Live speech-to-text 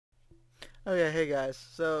Oh yeah, hey guys.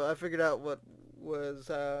 So I figured out what was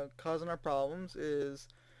causing our problems is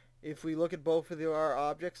if we look at both of our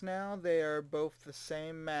objects now, they are both the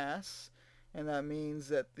same mass, and that means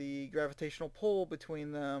that the gravitational pull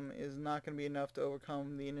between them is not going to be enough to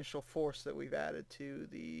overcome the initial force that we've added to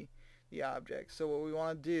the object. So what we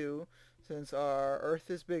want to do, since our Earth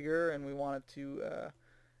is bigger and we want it to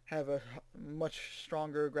have a much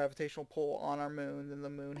stronger gravitational pull on our moon than the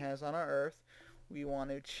moon has on our Earth, we want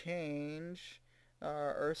to change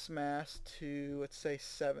our Earth's mass to, let's say,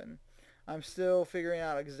 7. I'm still figuring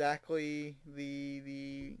out exactly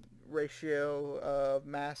the ratio of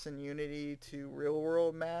mass and unity to real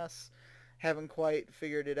world mass. Haven't quite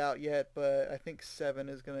figured it out yet, but I think 7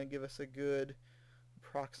 is going to give us a good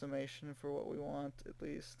approximation for what we want, at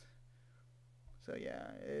least. So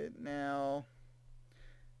yeah, it now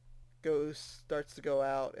starts to go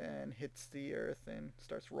out and hits the earth and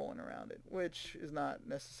starts rolling around it, which is not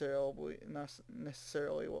necessarily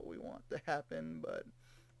what we want to happen, but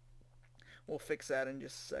we'll fix that in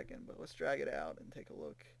just a second. But let's drag it out and take a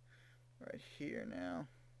look right here now.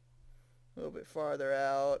 A little bit farther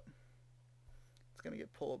out. It's going to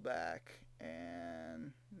get pulled back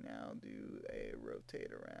and now do a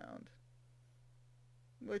rotate around,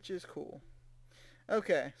 which is cool.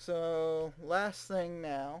 Okay, so last thing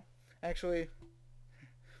now. Actually,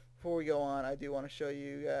 before we go on, I do want to show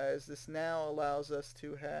you guys. This now allows us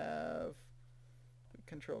to have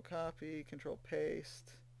control copy, control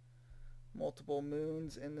paste, multiple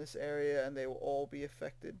moons in this area, and they will all be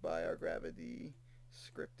affected by our gravity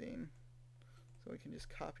scripting. So we can just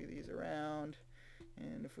copy these around,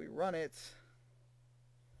 and if we run it,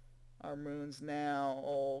 our moons now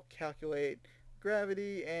all calculate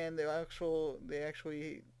gravity, and they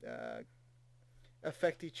actually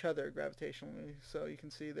affect each other gravitationally. So you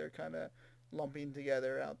can see they're kind of lumping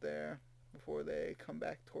together out there before they come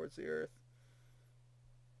back towards the Earth,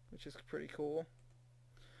 which is pretty cool.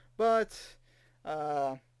 But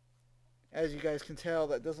uh, as you guys can tell,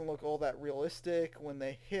 that doesn't look all that realistic. When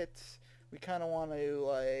they hit, we kind of want to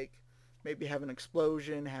like maybe have an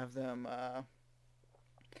explosion, have them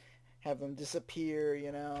disappear,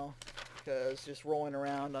 because just rolling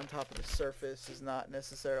around on top of the surface is not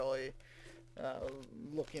necessarily uh,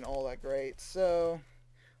 looking all that great. So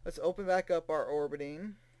let's open back up our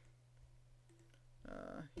orbiting.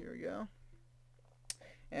 Here we go.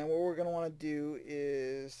 And what we're going to want to do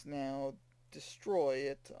is now destroy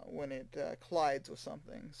it when it collides with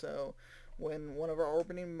something. So when one of our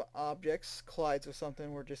orbiting objects collides with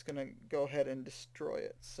something, we're just going to go ahead and destroy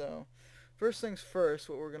it. So first things first,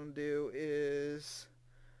 what we're going to do is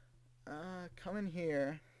come in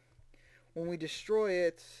here. When we destroy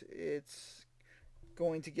it, it's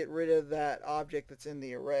going to get rid of that object that's in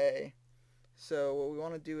the array. So what we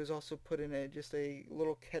want to do is also put in just a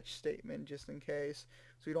little catch statement just in case.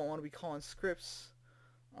 So we don't want to be calling scripts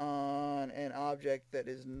on an object that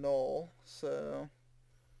is null. So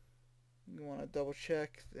you want to double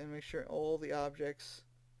check and make sure all the objects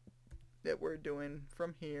that we're doing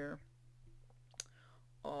from here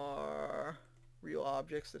are real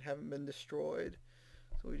objects that haven't been destroyed.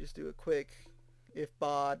 So we just do a quick if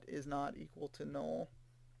bod is not equal to null.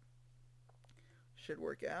 Should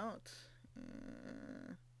work out.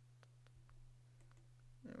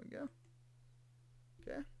 There we go.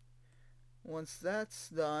 Okay. Once that's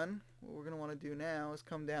done, what we're going to want to do now is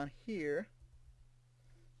come down here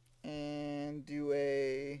and do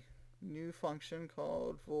a new function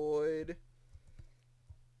called void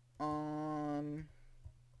on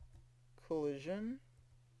collision.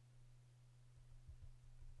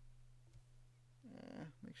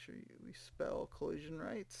 Make sure we spell collision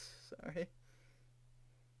right. Sorry.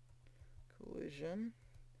 Collision.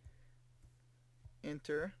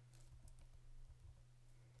 Enter.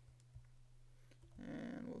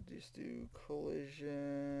 And we'll just do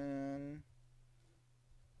collision.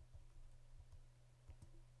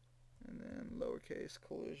 And then lowercase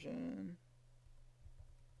collision.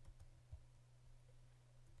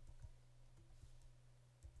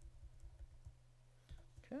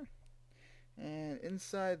 Okay. And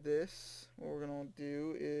inside this, what we're going to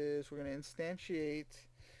do is we're going to instantiate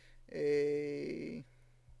a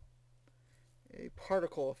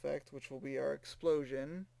particle effect, which will be our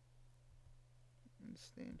explosion.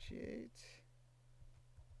 Instantiate.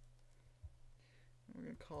 We're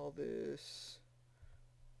going to call this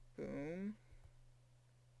boom,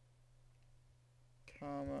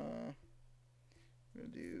 comma, we're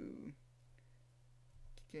going to do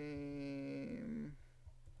game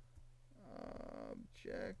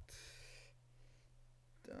object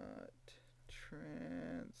dot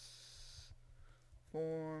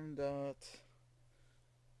transform dot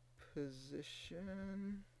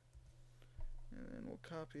position, and then we'll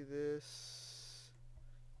copy this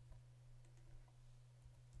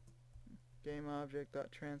game object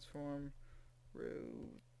dot transform rotation.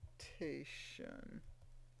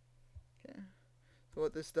 Okay. So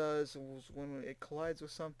what this does is when it collides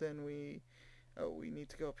with something, we need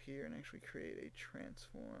to go up here and actually create a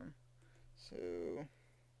transform. So hang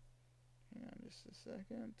on just a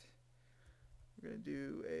second. We're going to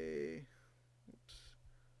do a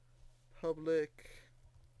public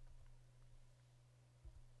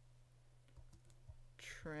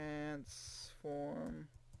transform.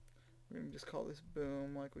 We're going to just call this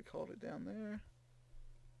boom like we called it down there.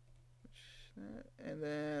 And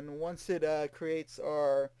then once it creates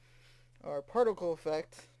our particle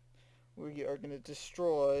effect, we are going to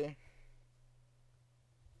destroy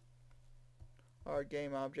our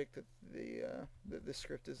game object that the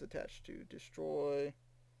script is attached to. Destroy,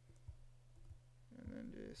 and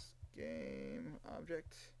then just game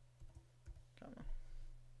object, comma.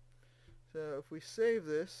 So if we save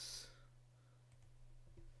this,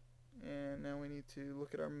 and now we need to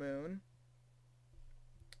look at our moon.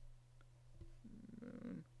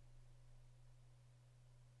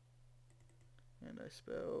 And I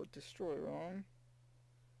spelled destroy wrong.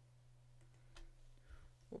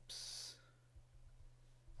 Whoops.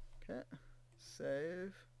 Okay,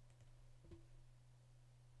 save.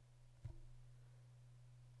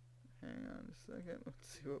 Hang on a second, let's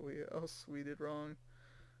see what else we did wrong.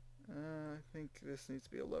 I think this needs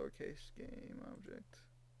to be a lowercase game object.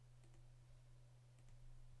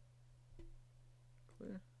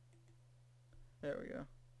 Clear. There we go.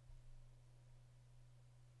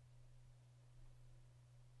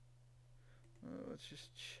 Let's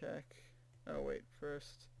just check. Oh wait,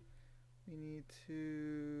 first we need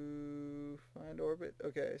to find orbit.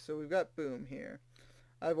 Okay, so we've got boom here.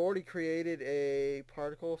 I've already created a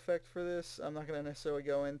particle effect for this. I'm not going to necessarily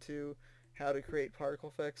go into how to create particle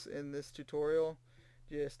effects in this tutorial.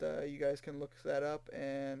 Just you guys can look that up,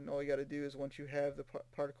 and all you got to do is once you have the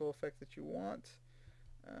particle effect that you want,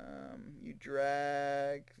 you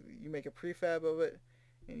make a prefab of it,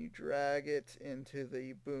 and you drag it into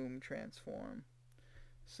the boom transform.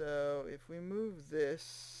 So if we move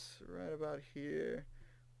this right about here,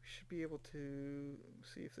 we should be able to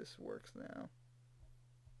see if this works now.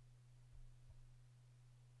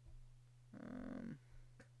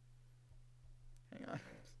 Hang on.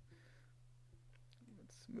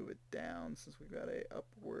 Let's move it down since we've got a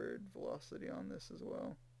upward velocity on this as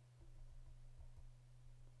well.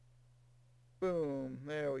 Boom,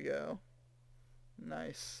 there we go.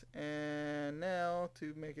 Nice. And now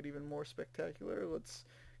to make it even more spectacular, let's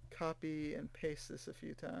copy and paste this a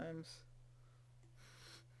few times.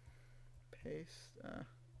 Paste.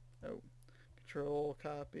 Control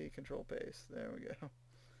copy, control paste. There we go.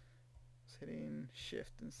 It's hitting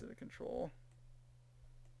shift instead of control.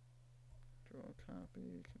 Control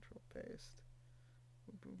copy, control paste.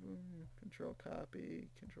 Boom, boom, boom. Control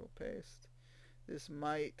copy, control paste. This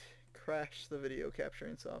might crash the video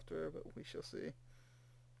capturing software, but we shall see.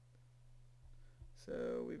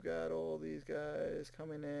 So we've got all these guys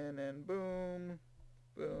coming in, and boom,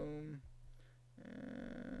 boom,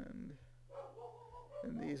 and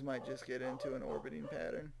these might just get into an orbiting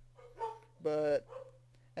pattern. But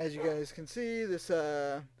as you guys can see, this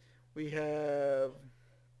we have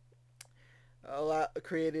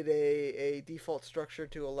created a default structure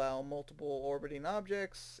to allow multiple orbiting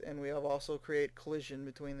objects, and we have also created collision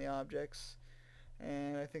between the objects.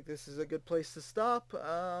 And I think this is a good place to stop.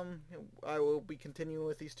 I will be continuing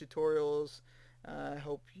with these tutorials. I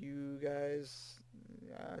hope you guys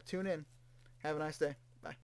tune in. Have a nice day.